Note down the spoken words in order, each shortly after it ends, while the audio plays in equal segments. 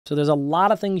So there's a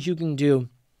lot of things you can do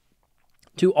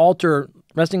to alter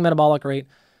resting metabolic rate,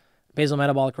 basal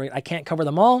metabolic rate. I can't cover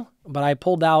them all, but I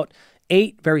pulled out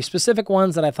 8 very specific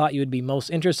ones that I thought you would be most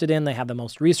interested in. They have the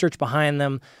most research behind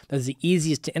them. They're the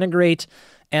easiest to integrate,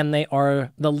 and they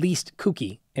are the least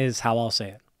kooky, is how I'll say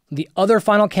it. The other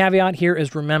final caveat here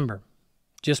is, remember,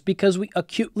 just because we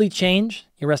acutely change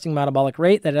your resting metabolic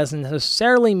rate, that doesn't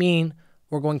necessarily mean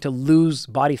we're going to lose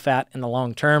body fat in the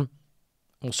long term.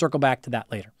 We'll circle back to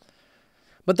that later.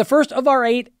 But the first of our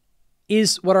 8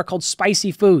 is what are called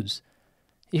spicy foods.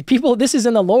 People, this is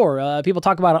in the lore. People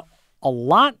talk about it a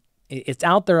lot. It's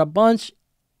out there a bunch.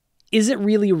 Is it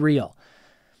really real?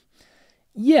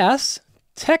 Yes,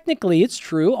 technically it's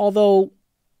true. Although,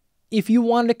 if you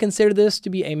wanted to consider this to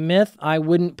be a myth, I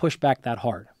wouldn't push back that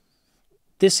hard.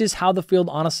 This is how the field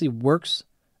honestly works.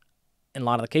 In a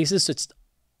lot of the cases, it's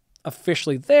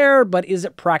officially there, but is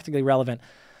it practically relevant?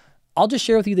 I'll just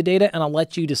share with you the data and I'll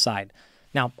let you decide.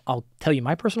 Now, I'll tell you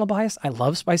my personal bias. I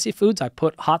love spicy foods. I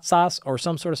put hot sauce or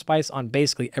some sort of spice on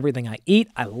basically everything I eat.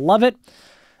 I love it.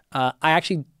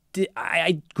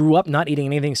 I grew up not eating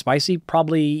anything spicy,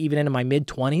 probably even into my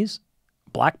mid-20s.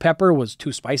 Black pepper was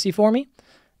too spicy for me.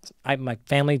 My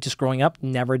family, just growing up,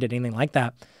 never did anything like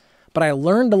that. But I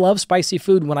learned to love spicy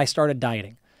food when I started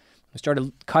dieting. I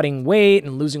started cutting weight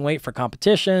and losing weight for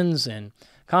competitions and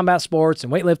combat sports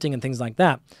and weightlifting and things like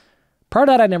that. Prior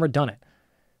to that, I'd never done it.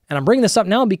 And I'm bringing this up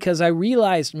now because I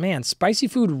realized, man, spicy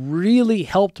food really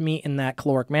helped me in that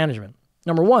caloric management.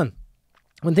 Number one,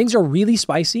 when things are really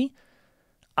spicy,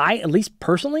 I, at least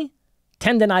personally,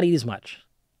 tend to not eat as much.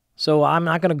 So I'm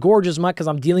not going to gorge as much because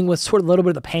I'm dealing with sort of a little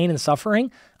bit of the pain and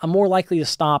suffering. I'm more likely to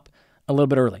stop a little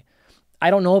bit early. I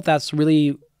don't know if that's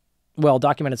really well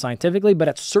documented scientifically, but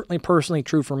it's certainly personally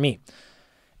true for me.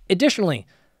 Additionally,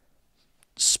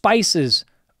 spices,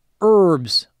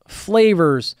 herbs,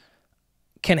 flavors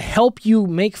can help you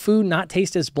make food not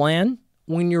taste as bland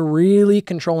when you're really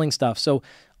controlling stuff. So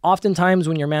oftentimes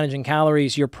when you're managing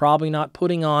calories, you're probably not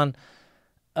putting on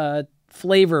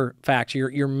flavor factor.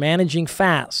 You're managing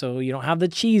fat, so you don't have the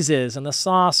cheeses and the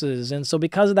sauces. And so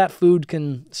because of that, food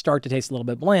can start to taste a little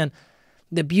bit bland.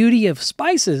 The beauty of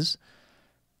spices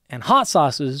and hot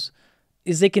sauces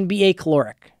is they can be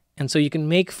acaloric. And so you can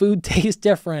make food taste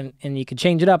different and you can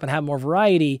change it up and have more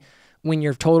variety when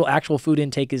your total actual food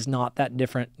intake is not that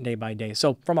different day by day.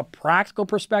 So from a practical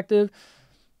perspective,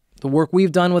 the work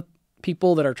we've done with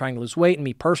people that are trying to lose weight, and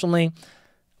me personally,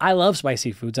 I love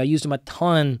spicy foods. I use them a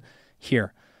ton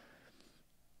here.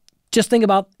 Just think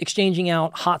about exchanging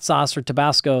out hot sauce or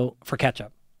Tabasco for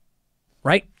ketchup,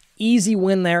 right? Easy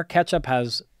win there. Ketchup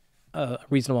has a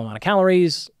reasonable amount of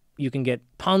calories. You can get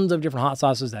tons of different hot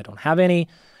sauces that don't have any.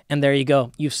 And there you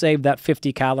go. You've saved that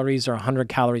 50 calories or 100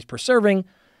 calories per serving,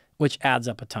 which adds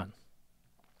up a ton.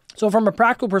 So from a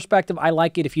practical perspective, I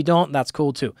like it. If you don't, that's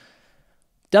cool too.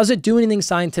 Does it do anything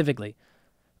scientifically?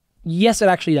 Yes, it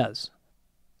actually does.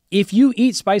 If you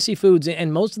eat spicy foods,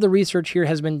 and most of the research here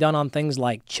has been done on things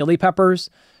like chili peppers,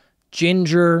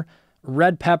 ginger,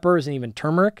 red peppers, and even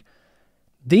turmeric,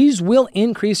 these will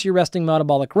increase your resting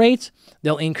metabolic rate.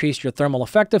 They'll increase your thermal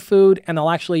effect of food, and they'll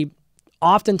actually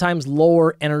oftentimes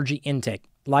lower energy intake,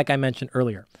 like I mentioned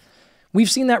earlier.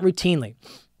 We've seen that routinely.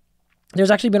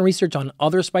 There's actually been research on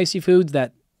other spicy foods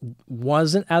that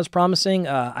wasn't as promising.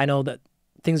 I know that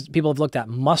people have looked at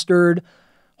mustard,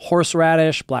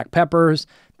 horseradish, black peppers.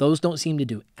 Those don't seem to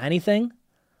do anything.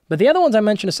 But the other ones I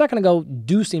mentioned a second ago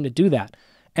do seem to do that.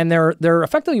 And they're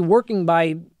effectively working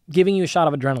by giving you a shot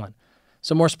of adrenaline.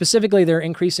 So more specifically, they're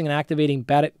increasing and activating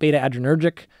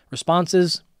beta-adrenergic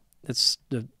responses. That's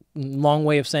the long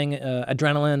way of saying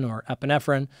adrenaline or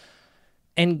epinephrine,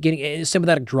 and getting a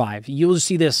sympathetic drive. You'll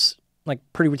see this like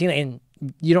pretty routinely, and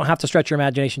you don't have to stretch your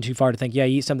imagination too far to think, yeah,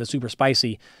 you eat something super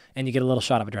spicy and you get a little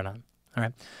shot of adrenaline. All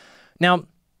right. Now,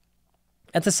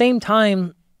 at the same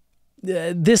time,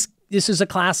 this is a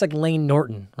classic Lane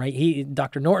Norton, right?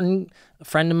 Dr. Norton, a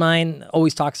friend of mine,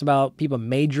 always talks about people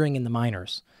majoring in the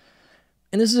minors.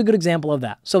 And this is a good example of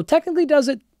that. So technically, does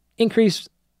it increase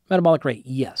metabolic rate?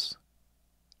 Yes.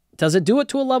 Does it do it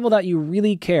to a level that you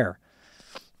really care?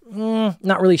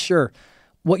 Not really sure.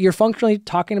 What you're functionally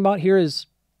talking about here is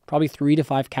probably 3 to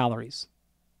 5 calories.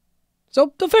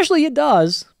 So officially it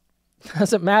does.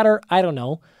 Does it matter? I don't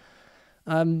know.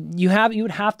 You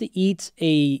would have to eat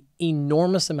a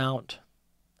enormous amount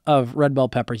of red bell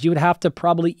peppers. You would have to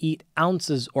probably eat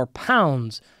ounces or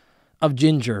pounds of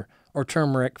ginger or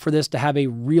turmeric for this to have a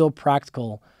real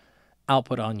practical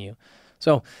output on you.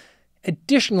 So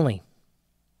additionally,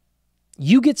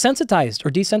 you get sensitized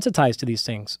or desensitized to these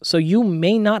things. So you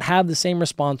may not have the same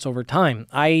response over time.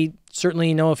 I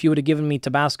certainly know if you would have given me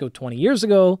Tabasco 20 years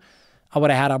ago, I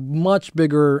would have had a much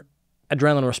bigger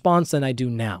adrenaline response than I do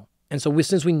now. And so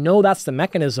since we know that's the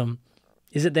mechanism,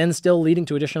 is it then still leading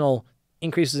to additional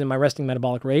increases in my resting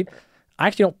metabolic rate? I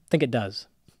actually don't think it does.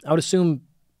 I would assume,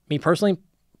 me personally,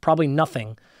 probably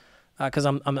nothing, because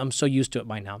I'm so used to it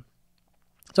by now.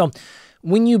 So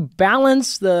when you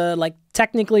balance the,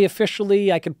 technically,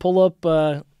 officially, I could pull up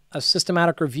a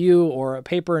systematic review or a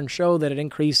paper and show that it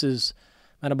increases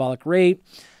metabolic rate.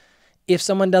 If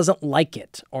someone doesn't like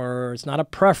it, or it's not a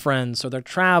preference, or they're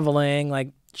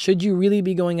traveling, should you really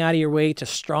be going out of your way to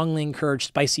strongly encourage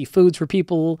spicy foods for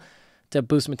people to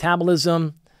boost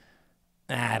metabolism?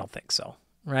 I don't think so,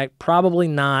 right? Probably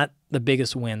not the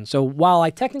biggest win. So while I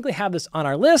technically have this on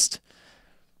our list,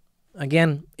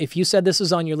 again, if you said this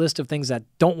is on your list of things that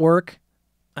don't work,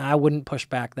 I wouldn't push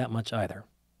back that much either.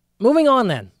 Moving on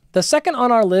then. The second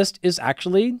on our list is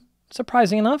actually,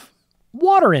 surprising enough,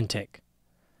 water intake.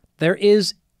 There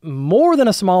is more than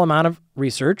a small amount of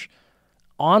research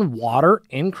on water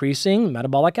increasing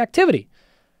metabolic activity.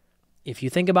 If you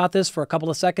think about this for a couple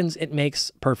of seconds, it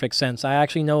makes perfect sense. I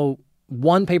actually know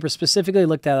one paper specifically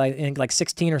looked at, I think,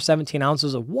 16 or 17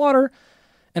 ounces of water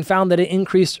and found that it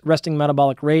increased resting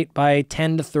metabolic rate by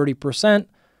 10 to 30%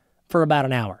 for about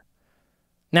an hour.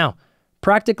 Now,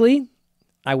 practically,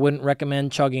 I wouldn't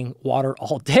recommend chugging water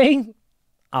all day,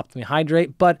 optimally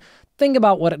hydrate, but think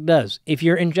about what it does. If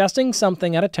you're ingesting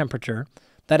something at a temperature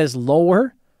that is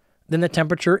lower than the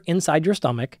temperature inside your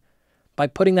stomach, by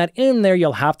putting that in there,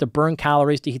 you'll have to burn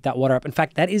calories to heat that water up. In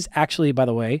fact, that is actually, by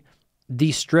the way,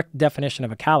 the strict definition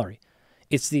of a calorie.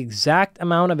 It's the exact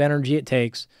amount of energy it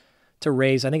takes to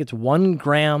raise, I think it's 1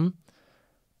 gram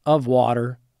of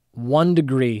water, 1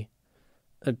 degree,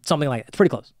 something like that. It's pretty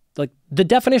close. The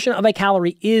definition of a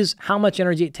calorie is how much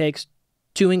energy it takes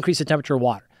to increase the temperature of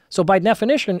water. So by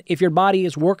definition, if your body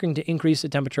is working to increase the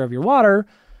temperature of your water,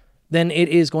 then it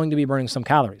is going to be burning some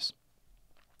calories.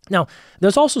 Now,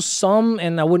 there's also some,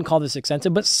 and I wouldn't call this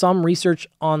extensive, but some research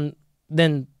on,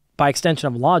 then by extension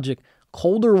of logic,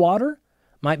 colder water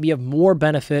might be of more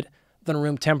benefit than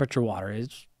room temperature water.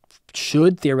 It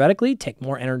should theoretically take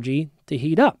more energy to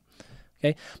heat up.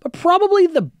 Okay, but probably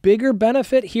the bigger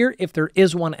benefit here, if there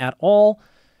is one at all,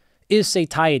 is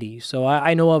satiety. So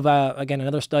I know of, again,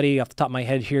 another study off the top of my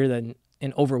head here that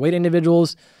in overweight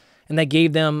individuals, and they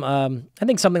gave them, I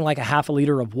think, something like a half a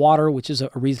liter of water, which is a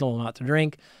reasonable amount to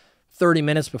drink, 30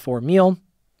 minutes before a meal.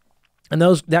 And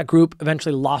that group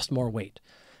eventually lost more weight.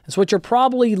 And so what you're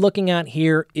probably looking at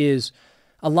here is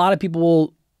a lot of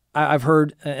people, I've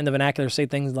heard in the vernacular say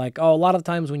things like, oh, a lot of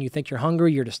times when you think you're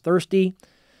hungry, you're just thirsty.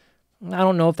 I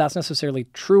don't know if that's necessarily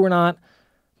true or not,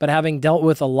 but having dealt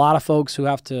with a lot of folks who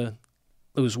have to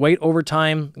lose weight over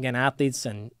time, again, athletes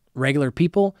and regular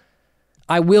people,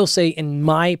 I will say in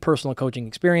my personal coaching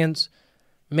experience,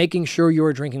 making sure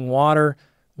you're drinking water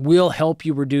will help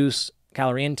you reduce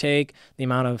calorie intake, the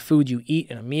amount of food you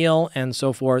eat in a meal, and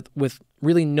so forth, with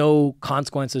really no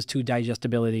consequences to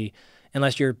digestibility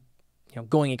unless you're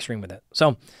going extreme with it.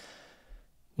 So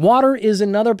water is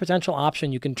another potential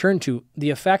option you can turn to. The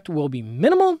effect will be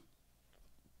minimal,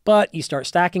 but you start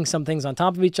stacking some things on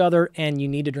top of each other and you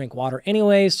need to drink water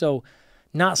anyway. So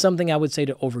not something I would say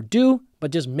to overdo,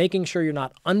 but just making sure you're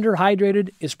not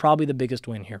underhydrated is probably the biggest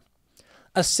win here.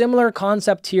 A similar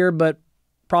concept here, but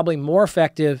probably more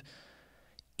effective,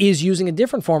 is using a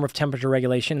different form of temperature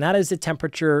regulation. That is the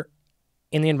temperature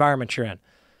in the environment you're in.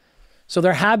 So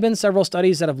there have been several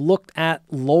studies that have looked at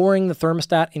lowering the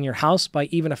thermostat in your house by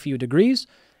even a few degrees,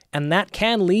 and that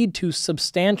can lead to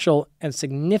substantial and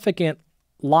significant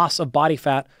loss of body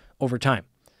fat over time.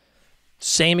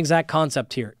 Same exact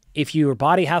concept here. If your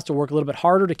body has to work a little bit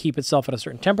harder to keep itself at a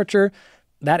certain temperature,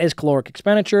 that is caloric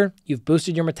expenditure. You've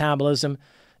boosted your metabolism,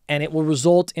 and it will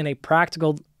result in a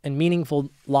practical and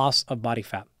meaningful loss of body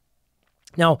fat.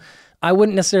 Now, I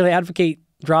wouldn't necessarily advocate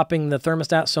dropping the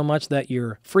thermostat so much that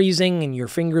you're freezing and your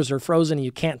fingers are frozen and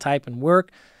you can't type and work,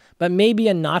 but maybe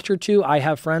a notch or two. I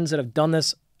have friends that have done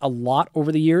this a lot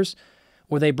over the years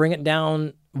where they bring it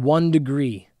down 1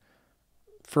 degree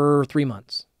for 3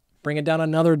 months, bring it down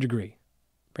another degree,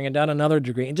 bring it down another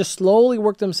degree, and just slowly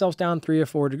work themselves down 3 or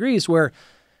 4 degrees, where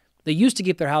they used to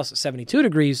keep their house at 72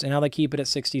 degrees and now they keep it at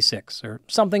 66 or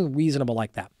something reasonable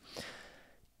like that.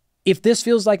 If this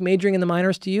feels like majoring in the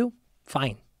minors to you,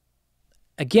 fine.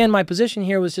 Again, my position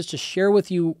here was just to share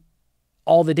with you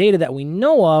all the data that we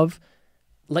know of,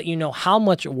 let you know how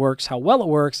much it works, how well it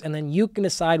works, and then you can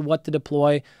decide what to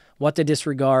deploy, what to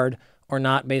disregard or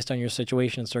not based on your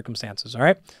situation and circumstances, all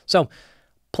right? So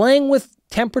playing with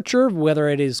Temperature, whether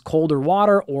it is colder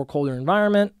water or colder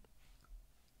environment,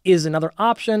 is another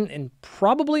option and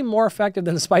probably more effective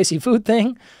than the spicy food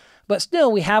thing. But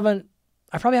still, I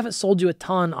probably haven't sold you a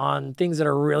ton on things that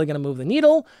are really going to move the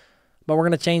needle, but we're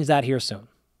going to change that here soon.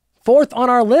 Fourth on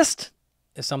our list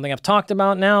is something I've talked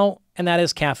about now, and that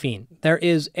is caffeine. There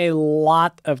is a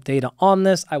lot of data on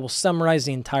this. I will summarize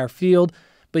the entire field,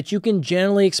 but you can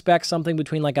generally expect something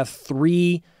between like a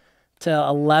 3 to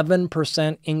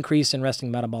 11% increase in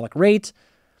resting metabolic rate.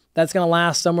 That's going to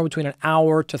last somewhere between an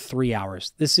hour to 3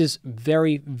 hours. This is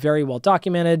very, very well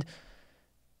documented.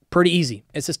 Pretty easy.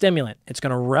 It's a stimulant. It's going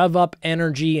to rev up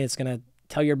energy. It's going to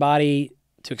tell your body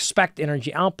to expect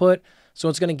energy output. So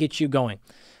it's going to get you going.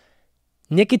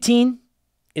 Nicotine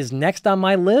is next on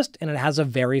my list, and it has a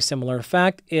very similar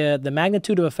effect. The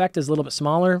magnitude of effect is a little bit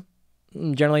smaller,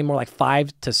 generally more like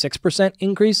 5 to 6%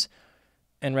 increase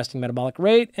in resting metabolic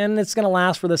rate, and it's going to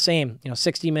last for the same,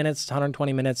 60 minutes,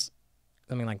 120 minutes,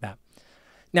 something like that.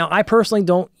 Now, I personally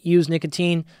don't use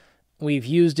nicotine. We've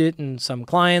used it in some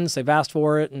clients. They've asked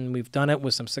for it, and we've done it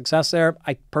with some success there.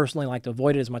 I personally like to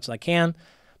avoid it as much as I can,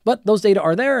 but those data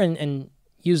are there, and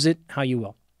use it how you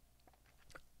will.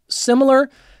 Similar,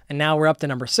 and now we're up to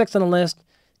number 6 on the list,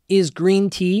 is green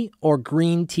tea or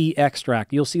green tea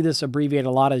extract. You'll see this abbreviated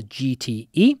a lot as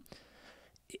GTE.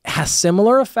 It has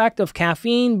similar effect of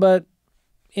caffeine, but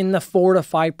in the 4 to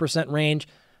 5% range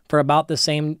for about the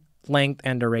same length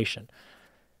and duration.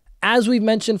 As we've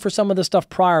mentioned for some of the stuff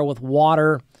prior with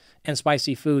water and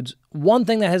spicy foods, one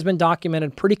thing that has been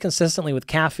documented pretty consistently with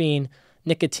caffeine,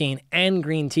 nicotine, and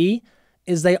green tea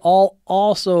is they all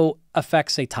also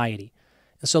affect satiety.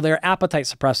 And so they're appetite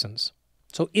suppressants.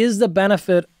 So is the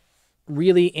benefit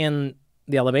really in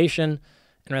the elevation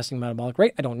in resting metabolic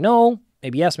rate? I don't know.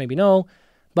 Maybe yes, maybe no.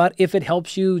 But if it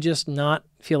helps you just not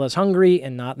feel as hungry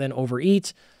and not then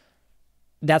overeat,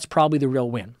 that's probably the real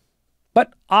win.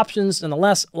 But options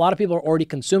nonetheless. A lot of people are already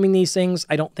consuming these things.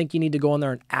 I don't think you need to go in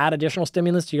there and add additional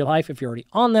stimulants to your life if you're already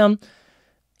on them.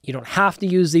 You don't have to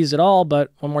use these at all,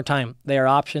 but one more time, they are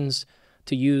options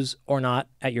to use or not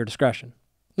at your discretion.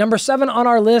 Number 7 on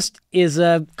our list is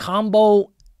a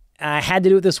combo. I had to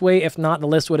do it this way. If not, the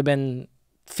list would have been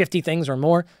 50 things or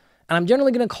more. And I'm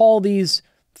generally going to call these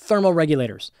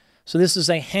thermoregulators. So this is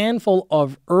a handful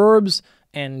of herbs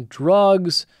and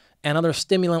drugs and other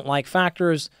stimulant-like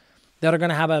factors that are going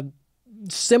to have a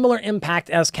similar impact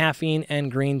as caffeine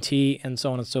and green tea and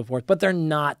so on and so forth, but they're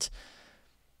not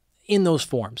in those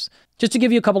forms. Just to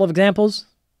give you a couple of examples,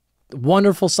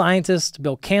 wonderful scientist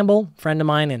Bill Campbell, friend of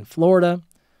mine in Florida,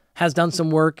 has done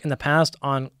some work in the past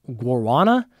on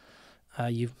guarana.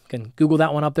 You can Google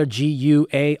that one up there,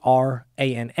 Guarana,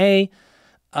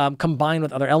 combined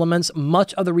with other elements.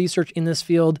 Much of the research in this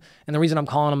field, and the reason I'm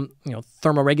calling them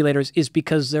thermoregulators, is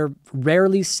because they're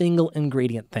rarely single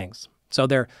ingredient things. So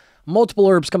they're multiple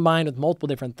herbs combined with multiple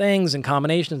different things and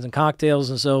combinations and cocktails,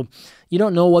 and so you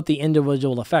don't know what the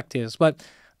individual effect is. But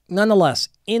nonetheless,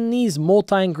 in these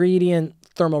multi-ingredient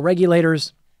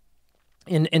thermoregulators,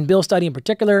 in Bill's study in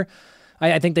particular,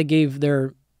 I think they gave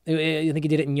I think he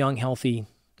did it in young, healthy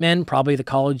men, probably the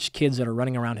college kids that are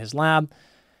running around his lab.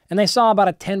 And they saw about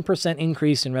a 10%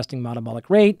 increase in resting metabolic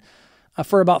rate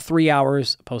for about 3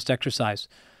 hours post-exercise.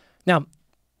 Now,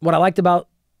 what I liked about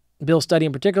Bill's study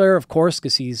in particular, of course,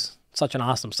 because he's such an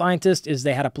awesome scientist, is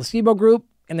they had a placebo group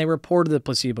and they reported the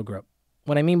placebo group.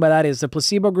 What I mean by that is the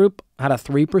placebo group had a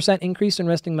 3% increase in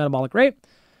resting metabolic rate.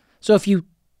 So if you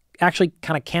actually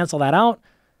kind of cancel that out,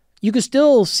 you could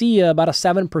still see about a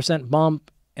 7% bump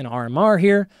in RMR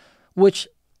here, which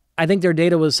I think their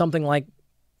data was something like,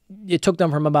 it took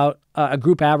them from about a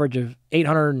group average of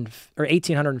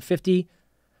 1,850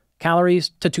 calories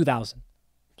to 2,000.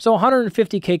 So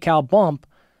 150 kcal bump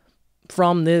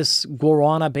from this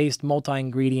guarana-based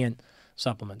multi-ingredient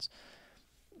supplements.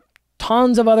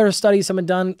 Tons of other studies have been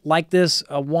done like this.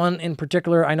 One in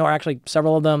particular, I know actually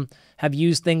several of them have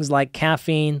used things like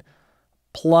caffeine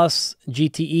plus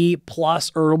GTE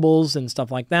plus herbals and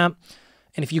stuff like that.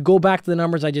 And if you go back to the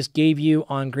numbers I just gave you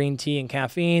on green tea and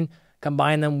caffeine,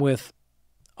 combine them with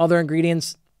other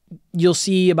ingredients, you'll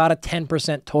see about a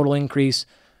 10% total increase.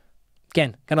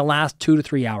 Again, going to last 2 to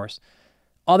 3 hours.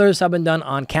 Others have been done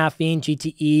on caffeine,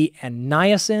 GTE, and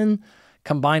niacin,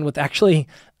 combined with actually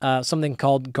something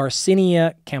called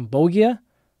Garcinia cambogia,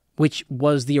 which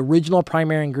was the original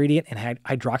primary ingredient in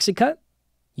hydroxycut.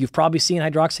 You've probably seen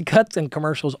hydroxycut in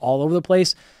commercials all over the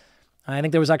place. I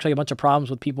think there was actually a bunch of problems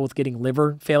with people with getting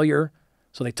liver failure,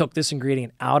 so they took this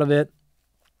ingredient out of it.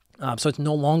 So it's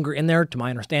no longer in there, to my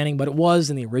understanding, but it was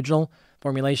in the original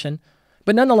formulation.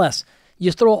 But nonetheless,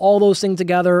 you throw all those things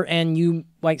together and you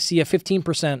might see a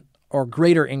 15% or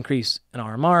greater increase in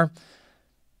RMR.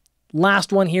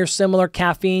 Last one here, similar,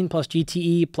 caffeine plus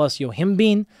GTE plus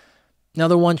yohimbine.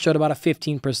 Another one showed about a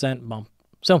 15% bump.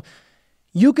 So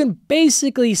you can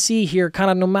basically see here,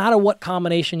 kind of no matter what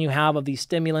combination you have of these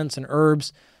stimulants and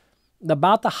herbs,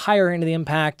 about the higher end of the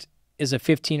impact is a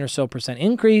 15% or so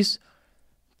increase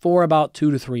for about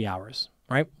 2 to 3 hours,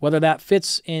 right? Whether that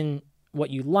fits in what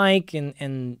you like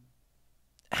and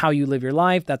how you live your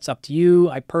life, that's up to you.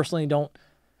 I personally don't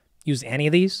use any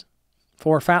of these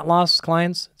for fat loss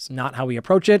clients. It's not how we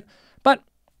approach it. But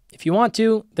if you want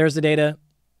to, there's the data.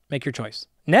 Make your choice.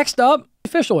 Next up,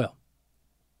 fish oil.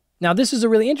 Now, this is a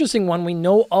really interesting one. We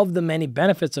know of the many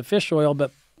benefits of fish oil,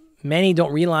 but many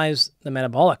don't realize the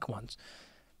metabolic ones.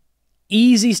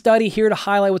 Easy study here to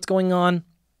highlight what's going on.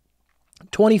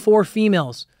 24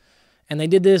 females. And they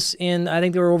did this in, I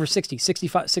think they were over 6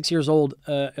 years old,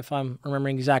 if I'm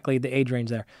remembering exactly the age range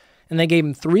there. And they gave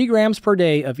them 3 grams per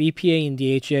day of EPA and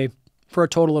DHA for a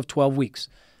total of 12 weeks.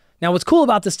 Now, what's cool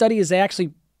about the study is they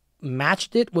actually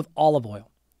matched it with olive oil.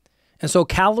 And so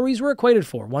calories were equated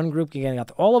for. One group got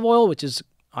the olive oil, which is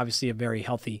obviously a very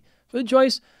healthy food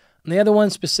choice. And the other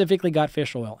one specifically got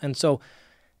fish oil. And so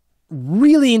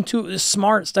really into a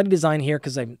smart study design here,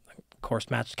 because they, of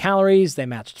course, matched calories, they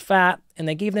matched fat, and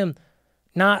they gave them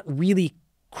not really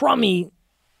crummy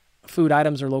food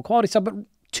items or low quality stuff, but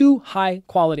 2 high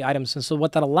quality items. And so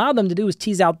what that allowed them to do is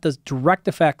tease out the direct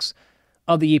effects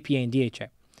of the EPA and DHA.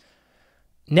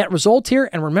 Net result here,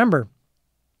 and remember,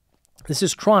 this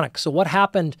is chronic. So what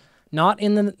happened not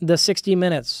in the 60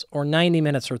 minutes or 90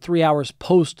 minutes or 3 hours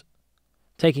post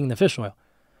taking the fish oil?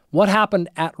 What happened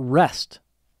at rest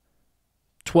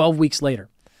 12 weeks later?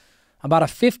 About a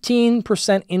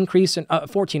 15% increase in,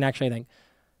 14 actually, I think,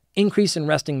 increase in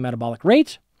resting metabolic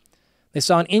rate. They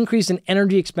saw an increase in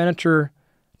energy expenditure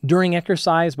during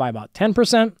exercise by about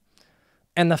 10%.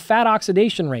 And the fat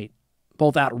oxidation rate,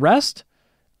 both at rest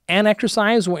and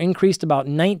exercise, were increased about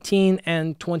 19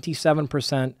 and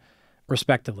 27%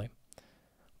 respectively.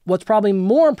 What's probably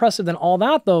more impressive than all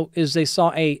that, though, is they saw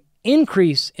an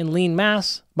increase in lean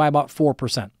mass by about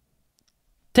 4%.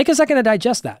 Take a second to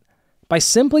digest that. By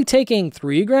simply taking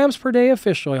 3 grams per day of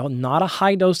fish oil, not a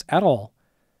high dose at all,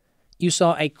 you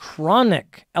saw a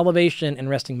chronic elevation in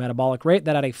resting metabolic rate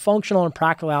that had a functional and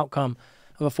practical outcome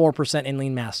of a 4% in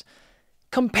lean mass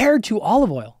compared to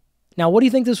olive oil. Now, what do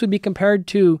you think this would be compared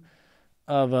to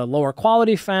of a lower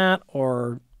quality fat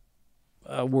or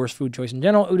a worse food choice in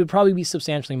general? It would probably be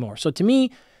substantially more. So to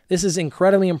me, this is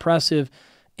incredibly impressive,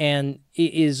 and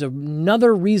it is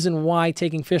another reason why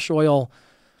taking fish oil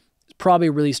is probably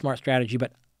a really smart strategy.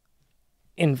 But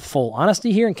in full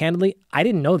honesty here and candidly, I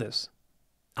didn't know this.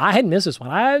 I had missed this one.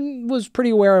 I was pretty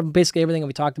aware of basically everything that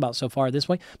we talked about so far at this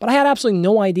point, but I had absolutely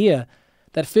no idea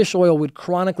that fish oil would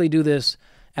chronically do this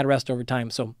at rest over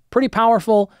time. So pretty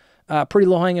powerful, pretty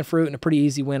low-hanging fruit, and a pretty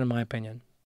easy win in my opinion.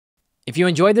 If you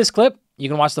enjoyed this clip, you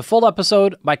can watch the full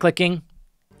episode by clicking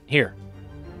here.